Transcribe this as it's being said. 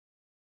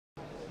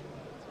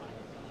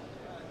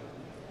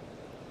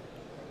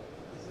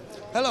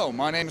Hello,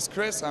 my name is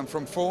Chris, I'm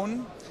from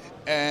Fohhn,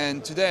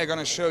 and today I'm going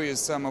to show you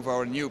some of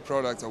our new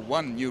products, or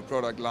one new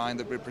product line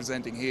that we're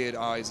presenting here at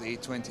ISE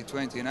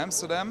 2020 in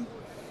Amsterdam.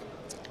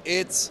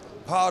 It's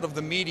part of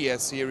the media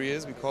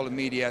series, we call it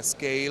Media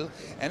Scale,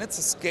 and it's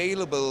a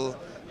scalable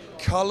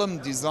column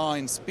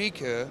design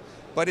speaker,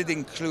 but it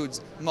includes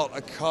not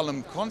a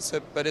column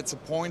concept, but it's a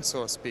point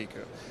source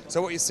speaker.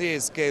 So what you see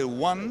is scale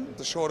 1,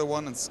 the shorter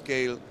one, and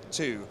scale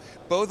 2.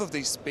 Both of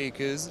these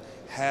speakers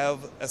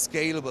have a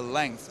scalable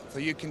length, so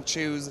you can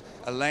choose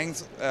a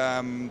length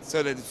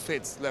so that it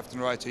fits left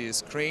and right to your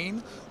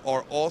screen,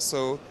 or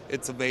also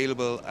it's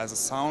available as a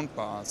sound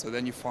bar, so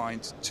then you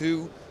find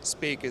 2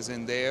 speakers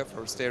in there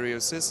for a stereo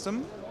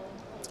system.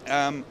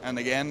 And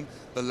again,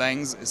 the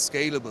length is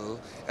scalable,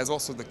 as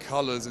also the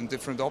colors and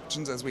different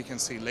options, as we can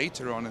see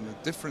later on in a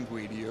different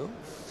video.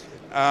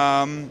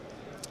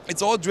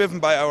 It's all driven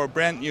by our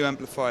brand new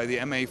amplifier,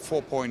 the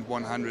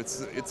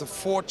MA-4.100. It's a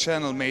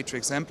 4-channel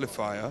matrix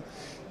amplifier,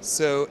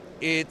 so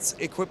it's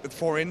equipped with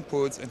 4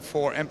 inputs and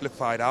 4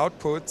 amplified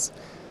outputs.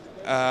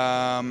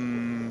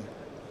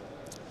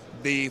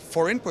 The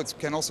 4 inputs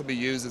can also be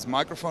used as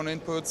microphone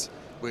inputs,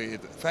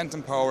 with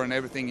phantom power and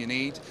everything you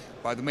need.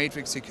 By the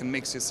matrix you can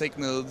mix your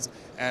signals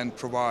and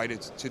provide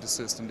it to the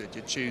system that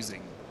you're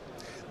choosing.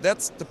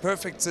 That's the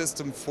perfect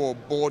system for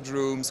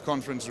boardrooms,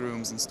 conference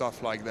rooms and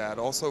stuff like that.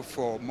 Also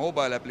for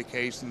mobile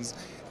applications,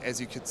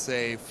 as you could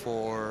say,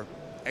 for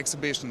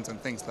exhibitions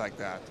and things like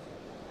that.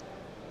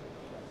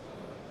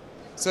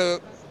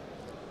 So,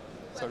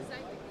 sorry?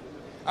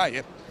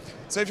 Yeah.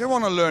 So if you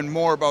want to learn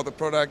more about the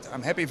product,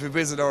 I'm happy if you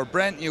visit our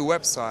brand new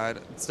website.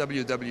 It's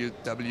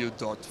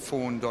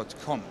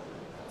www.fohhn.com.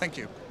 Thank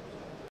you.